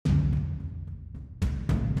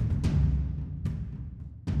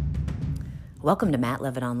Welcome to Matt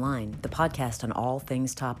Levitt Online, the podcast on all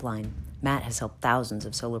things top line. Matt has helped thousands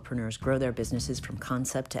of solopreneurs grow their businesses from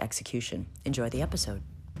concept to execution. Enjoy the episode.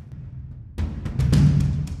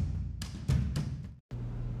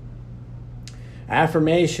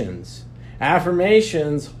 Affirmations.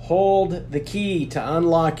 Affirmations hold the key to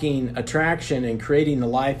unlocking attraction and creating the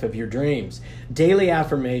life of your dreams. Daily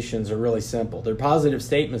affirmations are really simple. They're positive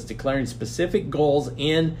statements declaring specific goals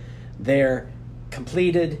in their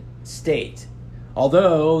completed state.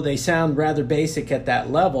 Although they sound rather basic at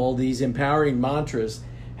that level, these empowering mantras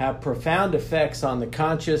have profound effects on the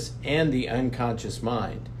conscious and the unconscious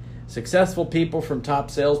mind. Successful people, from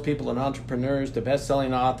top salespeople and entrepreneurs to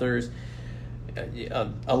best-selling authors,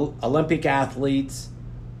 Olympic athletes,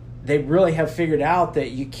 they really have figured out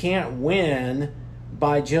that you can't win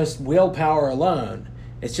by just willpower alone.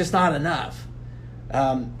 It's just not enough.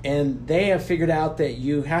 And they have figured out that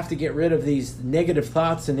you have to get rid of these negative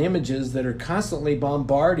thoughts and images that are constantly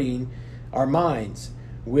bombarding our minds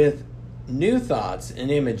with new thoughts and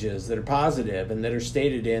images that are positive and that are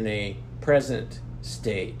stated in a present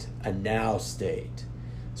state, a now state.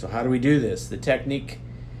 So how do we do this? The technique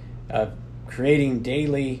of creating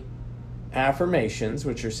daily affirmations,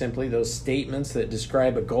 which are simply those statements that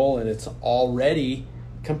describe a goal in its already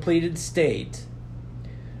completed state,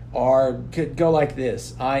 could go like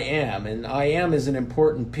this. I am, and I am is an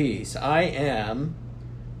important piece. I am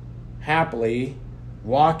happily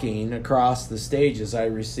walking across the stage as I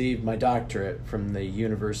receive my doctorate from the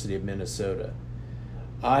University of Minnesota.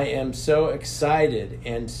 I am so excited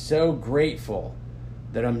and so grateful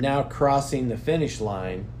that I'm now crossing the finish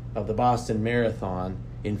line of the Boston Marathon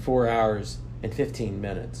in 4 hours and 15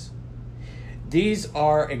 minutes. These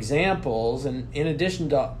are examples, and in addition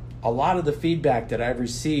to a lot of the feedback that I've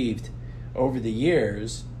received over the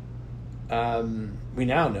years, we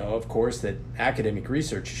now know, of course, that academic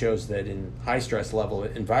research shows that in high stress level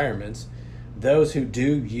environments, those who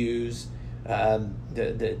do use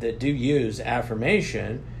that do use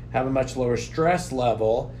affirmation have a much lower stress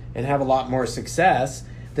level and have a lot more success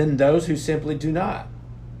than those who simply do not.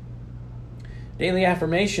 Daily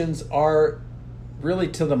affirmations are really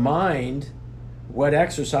to the mind what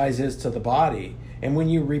exercise is to the body. And when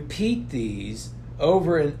you repeat these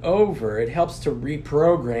over and over, it helps to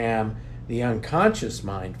reprogram the unconscious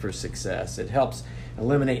mind for success. It helps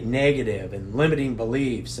eliminate negative and limiting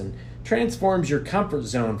beliefs and transforms your comfort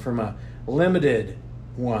zone from a limited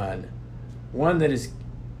one that is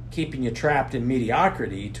keeping you trapped in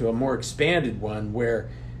mediocrity, to a more expanded one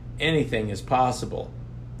where anything is possible.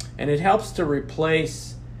 And it helps to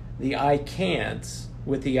replace the I can'ts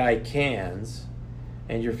with the I cans,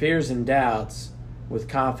 and your fears and doubts with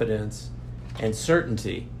confidence and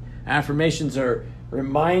certainty. Affirmations are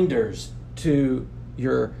reminders to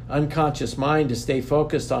your unconscious mind to stay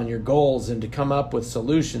focused on your goals and to come up with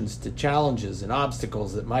solutions to challenges and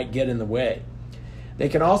obstacles that might get in the way. They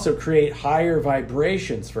can also create higher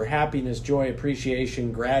vibrations for happiness, joy,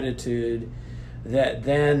 appreciation, gratitude, that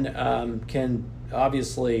then can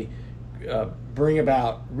obviously bring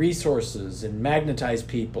about resources and magnetize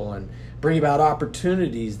people and bring about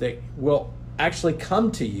opportunities that will actually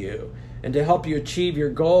come to you and to help you achieve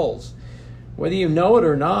your goals. Whether you know it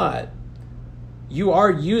or not, you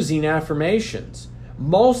are using affirmations.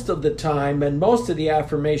 Most of the time, and most of the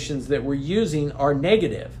affirmations that we're using are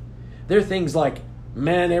negative. They're things like,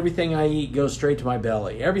 man, everything I eat goes straight to my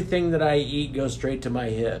belly. Everything that I eat goes straight to my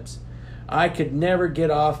hips. I could never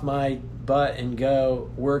get off my butt and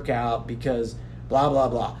go work out because blah, blah,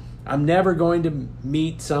 blah. I'm never going to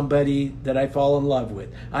meet somebody that I fall in love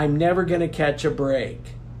with. I'm never going to catch a break.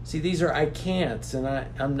 See, these are I can'ts, and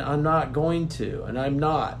I'm not going to, and I'm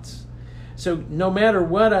not. So no matter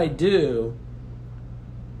what I do,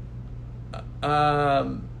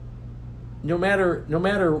 no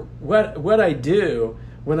matter what I do,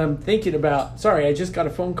 when I'm thinking about, sorry, I just got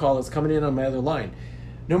a phone call that's coming in on my other line.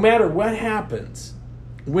 No matter what happens,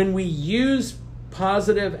 when we use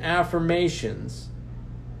positive affirmations,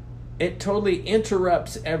 it totally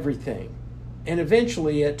interrupts everything. And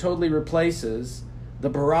eventually it totally replaces the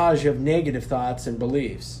barrage of negative thoughts and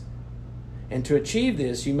beliefs. And to achieve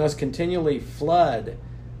this, you must continually flood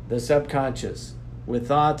the subconscious with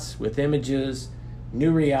thoughts, with images,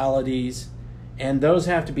 new realities, and those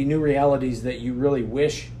have to be new realities that you really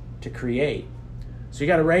wish to create. So you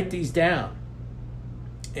got to write these down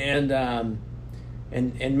and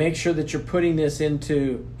make sure that you're putting this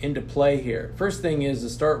into play here. First thing is to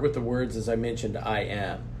start with the words, as I mentioned, I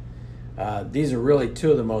am. These are really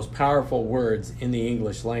two of the most powerful words in the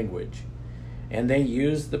English language, and they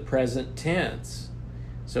use the present tense.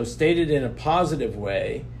 So stated in a positive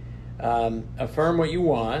way, affirm what you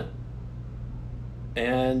want,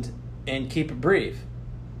 and keep it brief,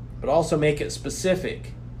 but also make it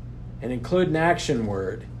specific and include an action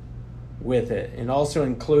word with it, and also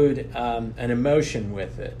include an emotion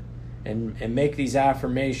with it, and make these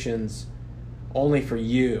affirmations only for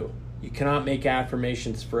you. You cannot make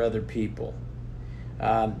affirmations for other people.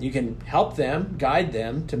 You can help them, guide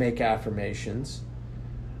them to make affirmations,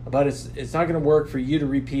 but it's not going to work for you to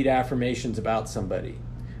repeat affirmations about somebody.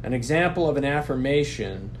 An example of an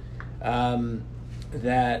affirmation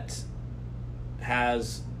that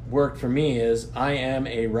has worked for me is, I am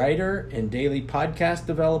a writer and daily podcast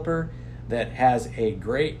developer that has a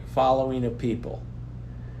great following of people.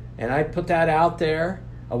 And I put that out there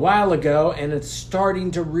a while ago, and it's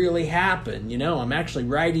starting to really happen. You know, I'm actually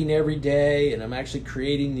writing every day, and I'm actually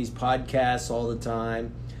creating these podcasts all the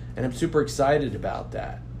time, and I'm super excited about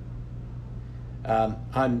that.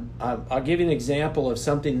 I'll give you an example of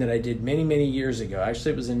something that I did many, many years ago.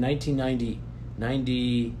 Actually, it was in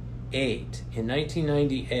 1998. In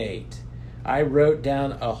 1998, I wrote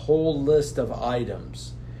down a whole list of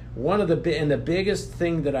items. The biggest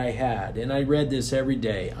thing that I had, and I read this every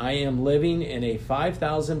day, I am living in a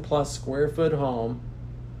 5,000 plus square foot home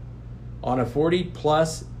on a 40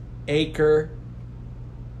 plus acre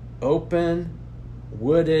open,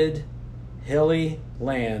 wooded, hilly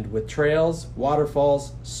land with trails,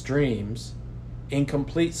 waterfalls, streams, in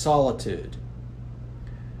complete solitude.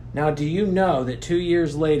 Now, do you know that 2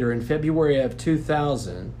 years later, in February of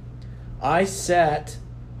 2000, I sat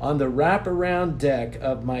on the wraparound deck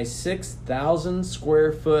of my 6,000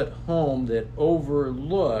 square foot home that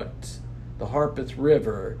overlooked the Harpeth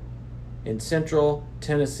River in central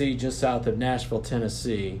Tennessee, just south of Nashville,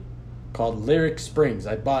 Tennessee, called Lyric Springs.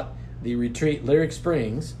 I bought the retreat Lyric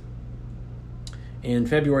Springs in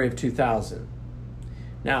February of 2000.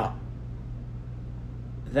 Now,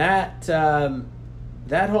 that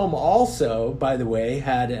home also, by the way,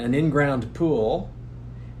 had an in-ground pool,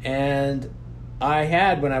 and I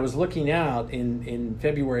had, when I was looking out in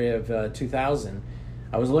February of 2000,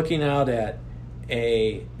 I was looking out at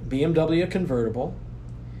a BMW convertible,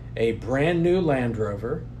 a brand new Land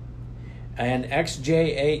Rover, an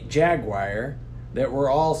XJ8 Jaguar that were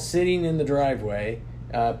all sitting in the driveway,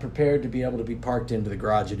 prepared to be able to be parked into the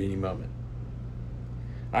garage at any moment.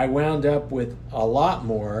 I wound up with a lot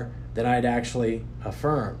more than I'd actually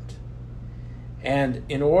affirmed. And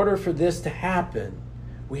in order for this to happen,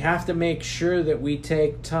 we have to make sure that we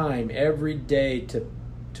take time every day to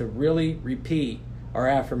really repeat our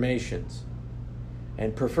affirmations,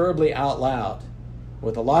 and preferably out loud,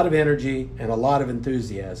 with a lot of energy and a lot of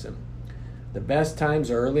enthusiasm. The best times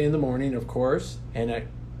are early in the morning, of course, and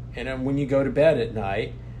when you go to bed at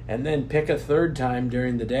night, and then pick a third time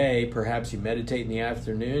during the day. Perhaps you meditate in the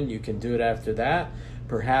afternoon. You can do it after that.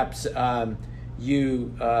 Perhaps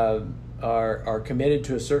you are committed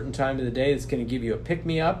to a certain time of the day that's going to give you a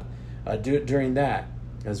pick-me-up. Do it during that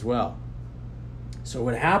as well. So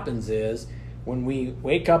what happens is, when we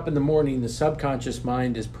wake up in the morning, the subconscious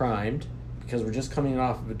mind is primed, because we're just coming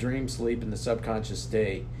off of a dream sleep in the subconscious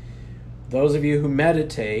state. Those of you who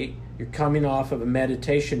meditate, you're coming off of a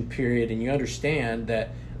meditation period, and you understand that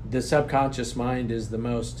the subconscious mind is the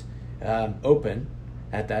most open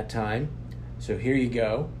at that time. So here you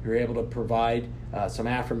go. You're able to provide some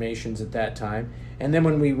affirmations at that time. And then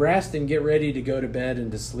when we rest and get ready to go to bed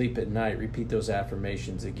and to sleep at night, repeat those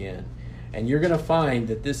affirmations again. And you're going to find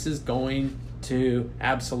that this is going to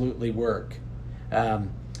absolutely work.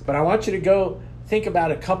 But I want you to go think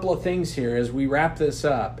about a couple of things here as we wrap this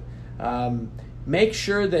up. Make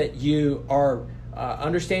sure that you are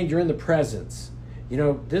understand you're in the presence. You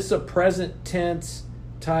know, this is a present tense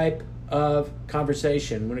type of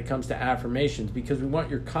conversation when it comes to affirmations, because we want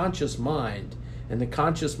your conscious mind, and the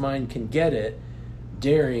conscious mind can get it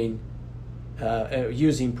during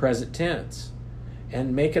using present tense,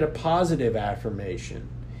 and make it a positive affirmation.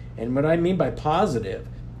 And what I mean by positive,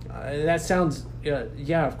 that sounds,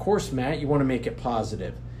 yeah, of course, Matt, you want to make it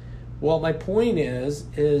positive. Well, my point is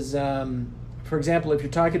for example, if you're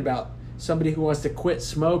talking about somebody who wants to quit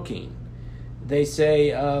smoking, they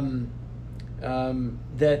say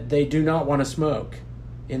that they do not want to smoke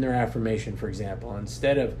in their affirmation, for example.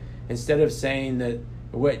 Instead of saying that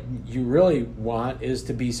what you really want is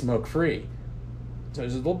to be smoke-free. So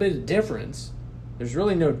there's a little bit of difference. There's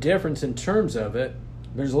really no difference in terms of it.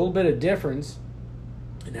 There's a little bit of difference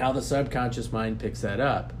in how the subconscious mind picks that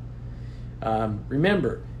up.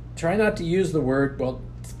 Remember, try not to use the word, well,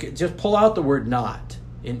 just pull out the word not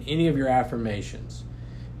in any of your affirmations.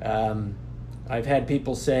 I've had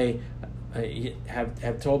people say,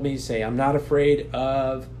 have told me, say, I'm not afraid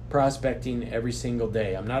of prospecting every single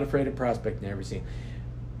day. I'm not afraid of prospecting every single.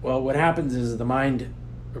 Well, what happens is the mind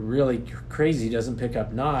really crazy doesn't pick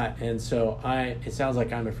up not, and so it sounds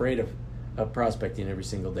like I'm afraid of prospecting every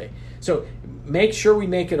single day. So make sure we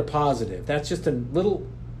make it a positive. That's just a little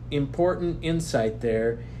important insight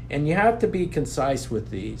there, and you have to be concise with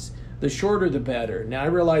these. The shorter the better. Now I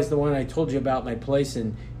realize the one I told you about, my place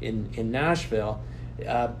in Nashville,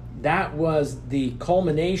 that was the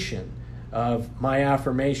culmination of my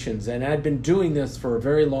affirmations, and I'd been doing this for a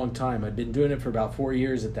very long time. I'd been doing it for about 4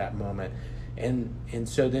 years at that moment, and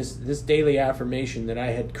so this daily affirmation that I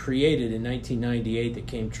had created in 1998 that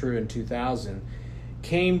came true in 2000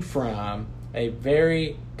 came from a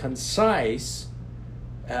very concise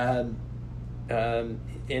and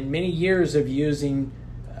many years of using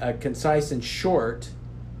concise and short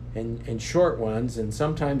and short ones, and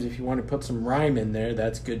sometimes if you want to put some rhyme in there,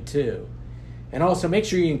 that's good too. And also make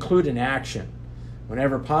sure you include an action.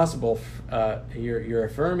 Whenever possible, you're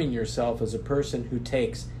affirming yourself as a person who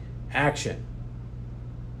takes action.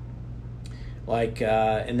 Like,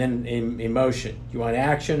 and then emotion. You want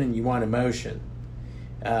action and you want emotion.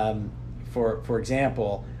 For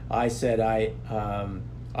example, I said I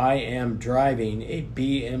am driving a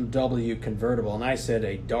BMW convertible, and I said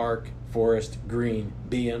a dark forest green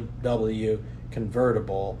BMW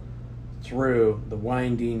convertible through the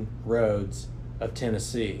winding roads of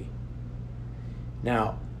Tennessee.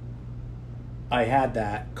 Now, I had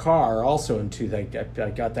that car also in I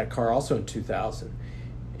got that car also in 2000,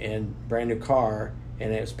 and brand new car,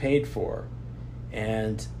 and it was paid for,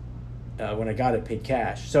 and when I got it, paid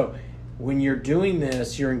cash. So when you're doing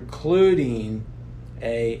this, you're including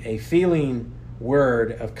a feeling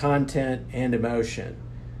word of content and emotion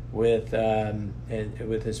with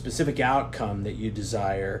a specific outcome that you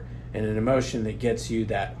desire, and an emotion that gets you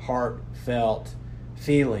that heartfelt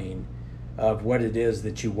feeling of what it is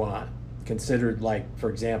that you want. Considered, like, for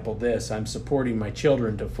example, this: I'm supporting my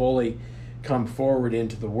children to fully come forward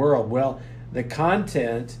into the world. Well, the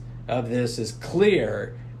content of this is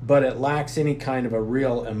clear, but it lacks any kind of a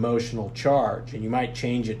real emotional charge. And you might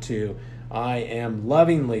change it to, I am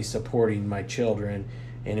lovingly supporting my children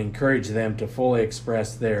and encourage them to fully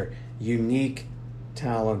express their unique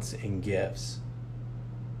talents and gifts.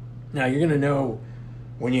 Now, you're going to know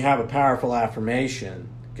when you have a powerful affirmation,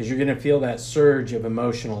 because you're going to feel that surge of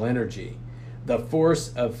emotional energy. The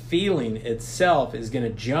force of feeling itself is going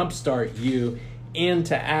to jumpstart you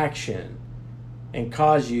into action and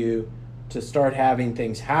cause you to start having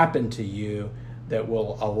things happen to you that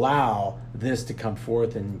will allow this to come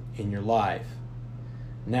forth in your life.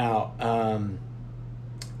 Now,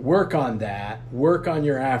 work on that. Work on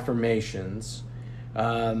your affirmations.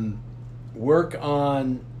 Work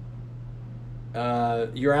on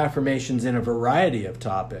your affirmations in a variety of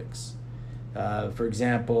topics. For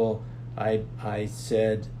example, I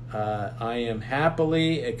said, I am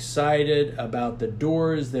happily excited about the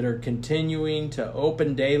doors that are continuing to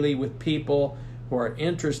open daily with people who are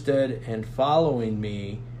interested in following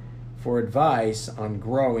me for advice on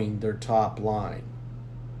growing their top line.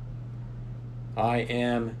 I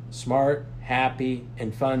am smart, happy,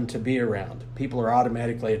 and fun to be around. People are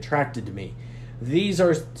automatically attracted to me. These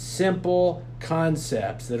are simple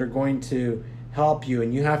concepts that are going to help you,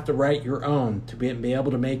 and you have to write your own to be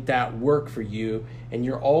able to make that work for you, and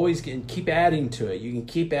you're always going to keep adding to it. You can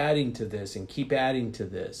keep adding to this and keep adding to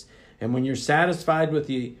this. And when you're satisfied with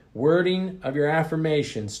the wording of your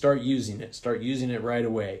affirmation, start using it. Start using it right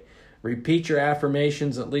away. Repeat your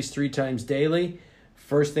affirmations at least 3 times daily,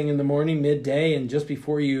 first thing in the morning, midday, and just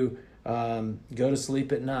before you go to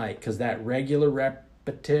sleep at night, because that regular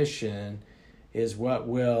repetition is what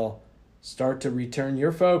will start to return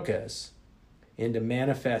your focus into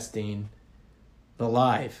manifesting the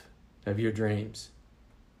life of your dreams.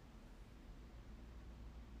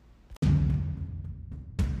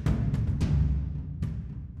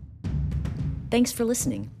 Thanks for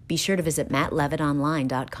listening. Be sure to visit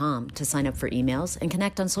mattlevitonline.com to sign up for emails and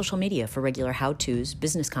connect on social media for regular how-tos,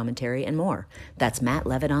 business commentary, and more. That's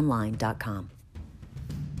mattlevitonline.com.